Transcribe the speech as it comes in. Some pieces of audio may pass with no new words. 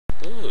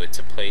Ooh, it's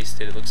a place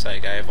that it looks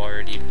like I have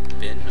already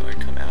been or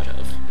come out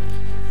of.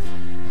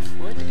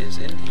 What is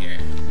in here?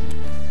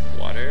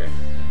 Water?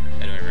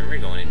 I don't remember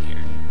going in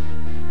here.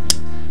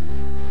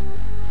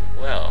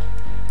 Well,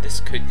 this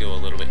could go a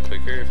little bit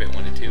quicker if it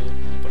wanted to.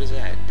 What is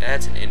that?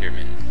 That's an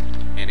Enderman.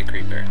 And a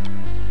creeper.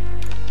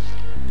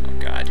 Oh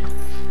god.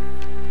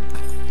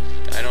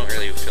 I don't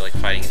really feel like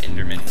fighting an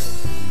Enderman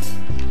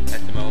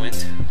at the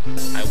moment.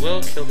 I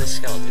will kill this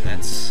skeleton.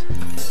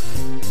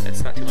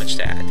 That's not too much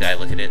to add. Did I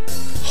look at it?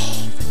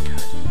 Oh, thank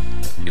god.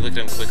 If you look at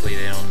them quickly,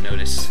 they don't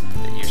notice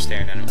that you're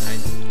staring at them. I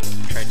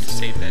tried to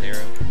save that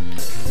arrow.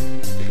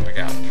 Didn't work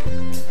out.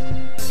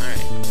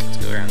 Alright, let's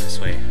go around this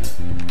way.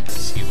 Let's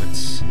see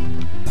what's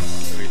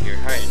over here.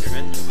 Hi,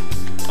 Enderman.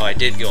 Oh, I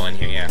did go in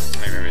here, yeah.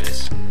 I remember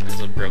this.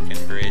 There's a broken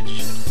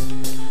bridge.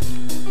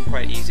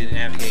 Quite easy to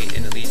navigate,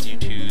 and it leads you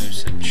to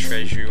some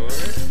treasure.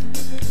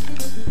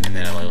 And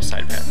then a little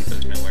side path that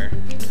goes nowhere.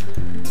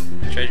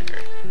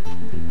 Treasure.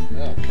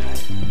 Oh, god.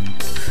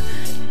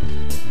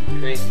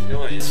 Crazy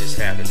noise just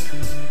happened.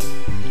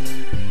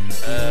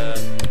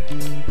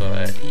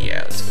 But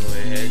yeah, let's go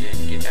ahead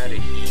and get out of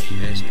here.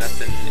 There's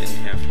nothing in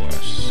here for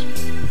us.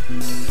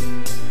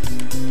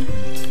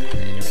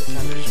 Enderman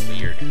sounds just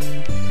weird.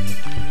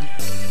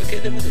 Look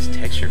at them with his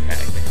texture pack,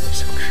 man. They're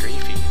so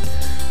creepy.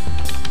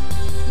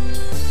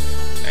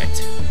 Alright,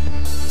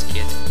 let's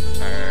get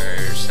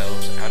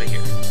ourselves out of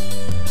here. I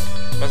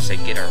was about to say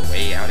get our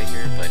way out of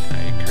here, but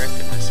I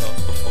corrected myself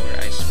before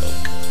I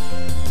spoke.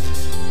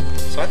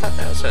 So I thought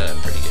that was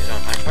pretty good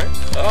on my part.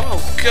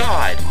 Oh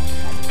god!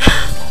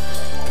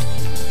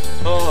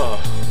 Oh.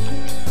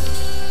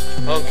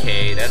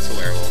 Okay, that's a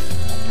werewolf.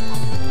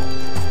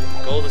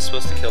 Gold is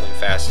supposed to kill them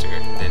faster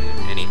than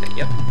anything.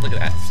 Yep, look at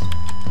that.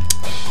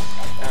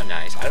 Oh,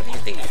 nice. I don't even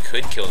think you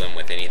could kill them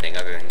with anything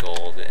other than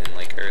gold in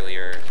like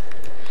earlier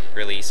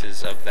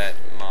releases of that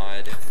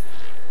mod.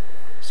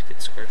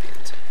 Stupid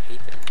scorpions. I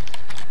hate them.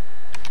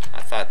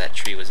 I thought that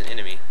tree was an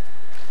enemy.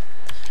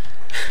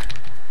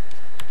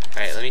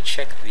 Alright, let me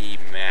check the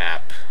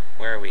map.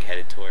 Where are we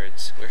headed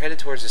towards? We're headed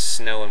towards the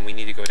snow, and we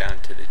need to go down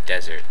to the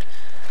desert.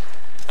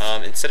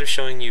 Instead of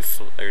showing me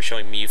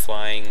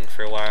flying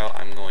for a while,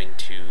 I'm going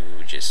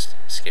to just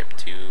skip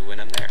to when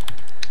I'm there.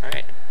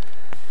 Alright.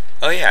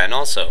 Oh yeah, and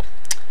also,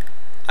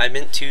 I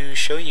meant to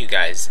show you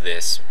guys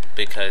this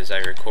because I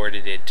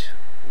recorded it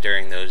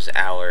during those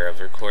hour of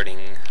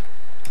recording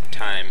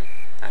time.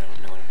 I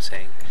don't know what I'm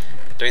saying.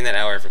 During that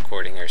hour of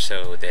recording or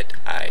so that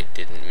I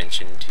didn't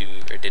mention to,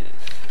 or didn't,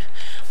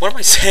 what am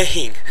I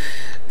saying?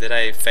 That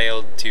I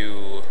failed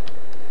to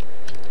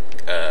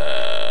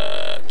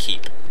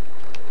keep.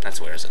 That's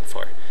what I was looking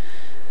for.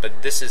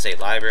 But this is a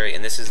library,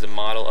 and this is the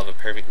model of a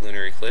perfect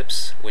lunar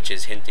eclipse, which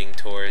is hinting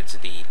towards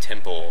the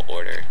temple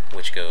order,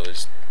 which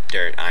goes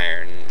dirt,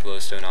 iron,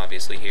 glowstone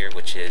obviously here,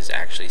 which is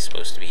actually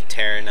supposed to be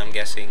Terran, I'm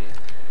guessing,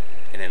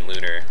 and then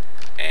lunar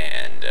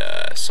and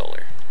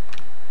solar.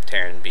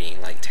 Terran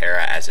being like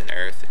Terra as in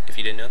Earth. If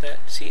you didn't know that,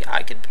 see,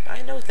 I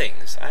know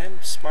things. I'm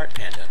a smart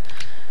panda.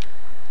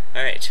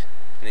 Alright,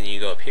 and then you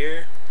go up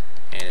here,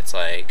 and it's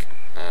like,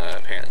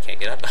 apparently can't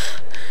get up.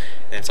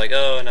 And it's like,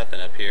 oh, nothing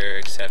up here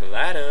except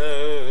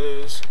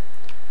ladders.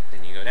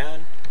 Then you go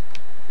down,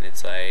 and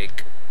it's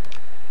like,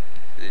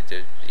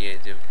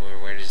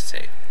 where does it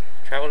say?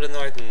 Travel to the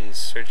north and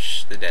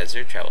search the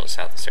desert. Travel to the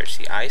south and search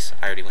the ice.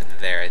 I already went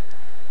there.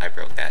 I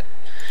broke that.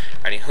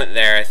 I already went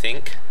there, I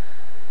think.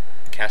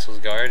 Castle's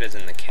guard, as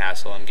in the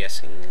castle, I'm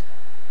guessing.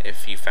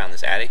 If you found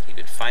this attic, you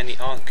could find the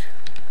Ankh.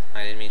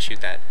 I didn't mean to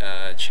shoot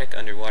that. Check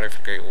underwater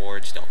for great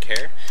rewards. Don't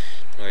care.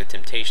 Ignore the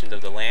temptations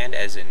of the land,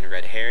 as in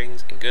red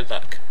herrings, and good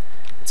luck.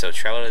 And so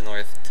travel to the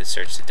north to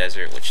search the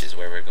desert, which is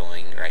where we're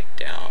going right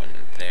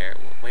down there.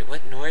 Wait,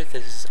 what north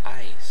is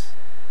ice?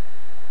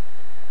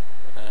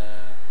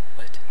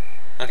 What?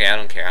 Okay, I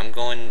don't care. I'm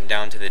going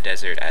down to the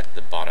desert at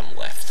the bottom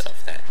left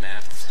of that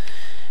map.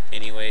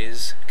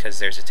 Anyways, because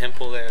there's a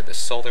temple there, the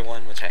solar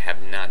one, which I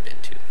have not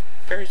been to.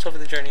 Prepare yourself for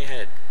the journey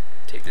ahead.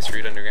 Take this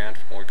route underground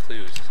for more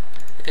clues.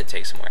 I could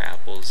take some more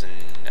apples,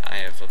 and I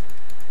have a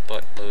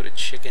buttload of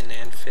chicken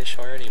and fish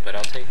already, but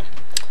I'll take them.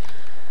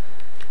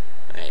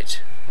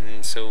 Alright,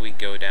 and so we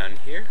go down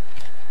here,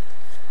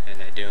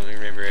 and I don't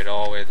remember at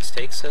all where this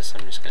takes us.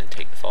 I'm just going to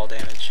take the fall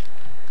damage.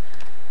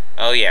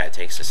 Oh yeah, it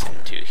takes us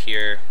into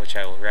here, which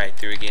I will ride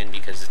through again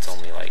because it's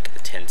only like a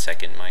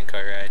 10-second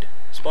minecart ride.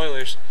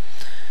 Spoilers!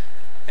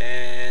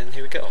 And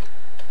here we go,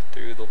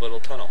 through the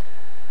little tunnel,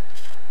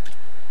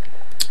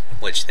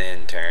 which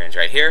then turns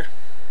right here.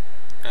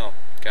 Oh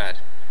god.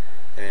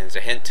 And then there's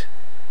a hint.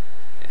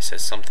 It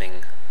says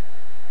something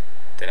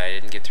that I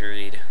didn't get to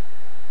read.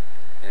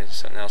 And there's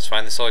something else.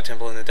 Find the solar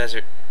temple in the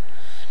desert.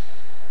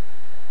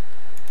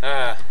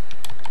 I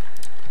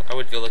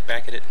would go look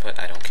back at it, but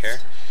I don't care.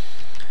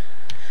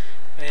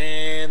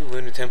 And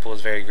Lunar Temple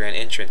is very grand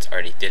entrance.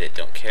 Already did it,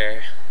 don't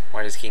care.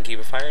 Why does King keep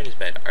a fire in his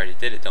bed? Already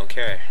did it, don't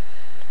care.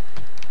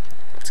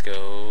 Let's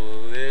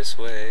go this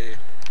way.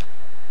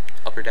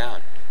 Up or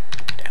down?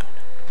 Down.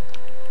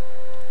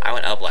 I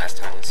went up last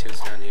time. Let's see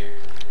what's down here.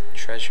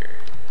 Treasure.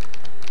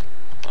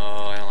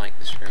 Oh, I don't like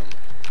this room.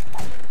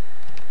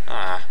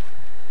 Ah,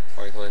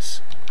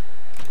 worthless.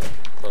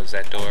 Close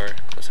that door.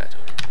 Close that door.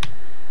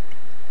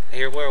 I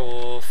hear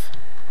werewolf.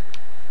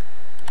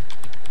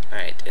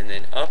 Alright, and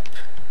then up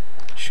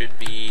should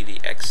be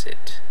the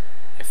exit,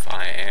 if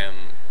I am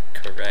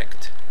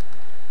correct.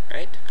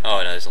 Right?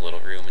 Oh no, there's a little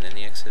room and then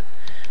the exit.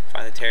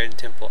 Find the Terran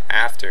temple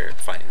after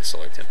finding the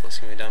solar temple. It's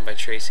going to be done by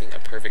tracing a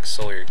perfect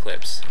solar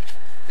eclipse.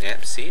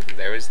 Yep, see?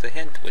 There was the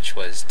hint, which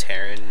was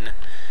Terran,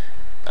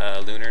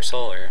 lunar,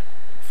 solar,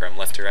 from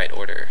left to right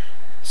order.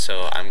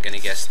 So I'm going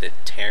to guess that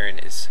Terran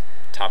is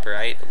top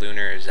right,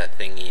 lunar is that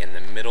thingy in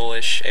the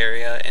middle-ish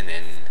area, and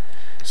then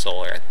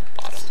solar at the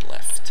bottom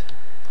left.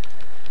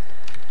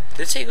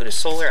 Did it say go to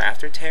solar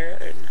after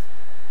Terran?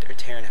 Or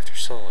Terran after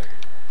solar?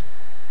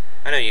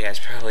 I know you guys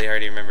probably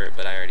already remember it,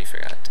 but I already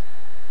forgot.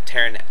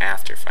 Terran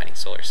after finding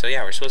solar. So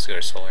yeah, we're supposed to go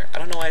to solar. I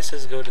don't know why it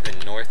says go to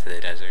the north of the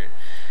desert.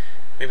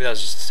 Maybe that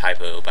was just a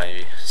typo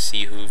by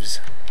SeaHooves.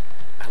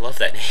 I love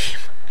that name.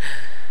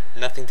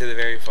 Nothing to the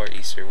very far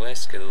east or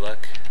west. Good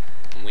luck.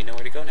 We know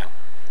where to go now.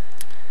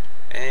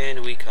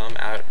 And we come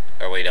out,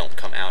 or we don't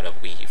come out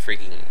of, we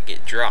freaking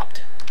get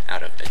dropped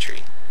out of a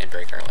tree and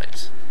break our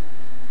legs.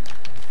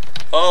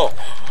 Oh!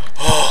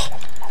 Oh!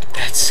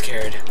 That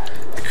scared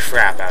the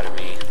crap out of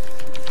me.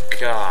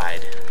 God.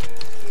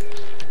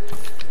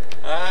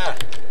 Ah!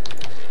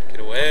 Get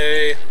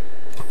away!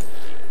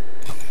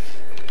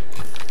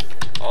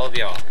 All of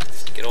y'all,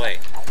 get away.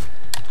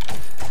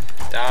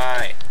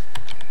 Die!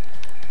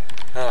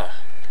 Ugh.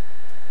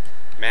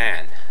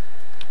 Man.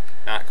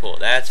 Not cool.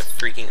 That's a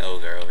freaking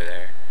ogre over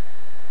there.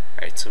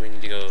 Alright, so we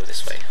need to go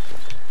this way.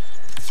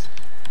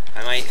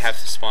 I might have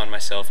to spawn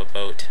myself a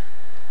boat.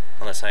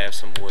 Unless I have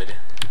some wood.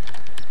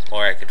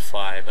 Or I could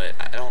fly, but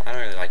I don't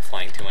really like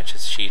flying too much.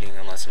 It's cheating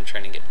unless I'm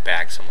trying to get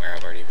back somewhere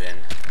I've already been.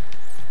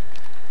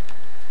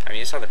 I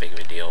mean, it's not that big of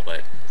a deal,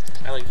 but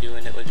I like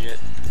doing it legit.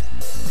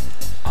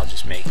 I'll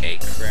just make a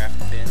craft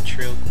bench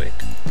real quick.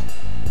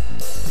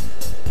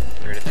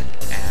 Get rid of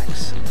that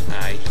axe.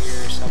 I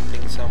hear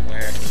something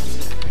somewhere.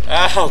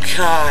 Oh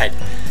god!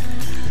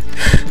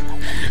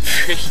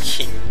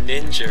 Freaking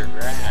ninja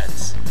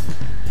rats.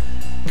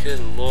 Good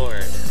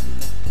lord.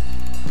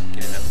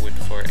 Get enough wood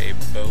for a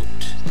boat.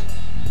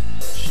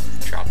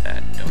 Drop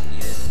that, don't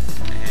need it.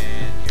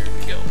 And here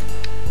we go.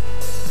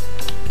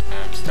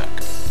 I'm stuck.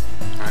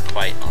 Not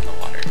quite on the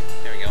water.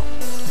 There we go.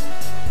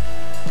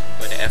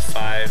 Go to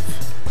F5.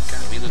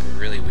 God, we look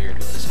really weird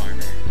with this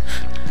armor.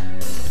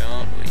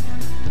 Don't we?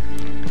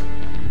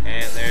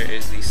 And there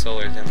is the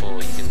solar temple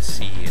you can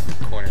see at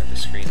the corner of the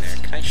screen there.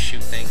 Can I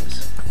shoot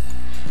things?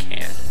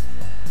 Can.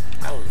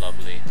 How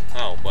lovely.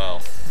 Oh,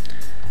 well.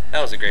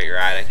 That was a great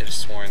ride. I could have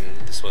sworn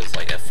this was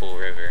like a full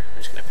river.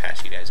 I'm just going to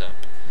pass you guys up.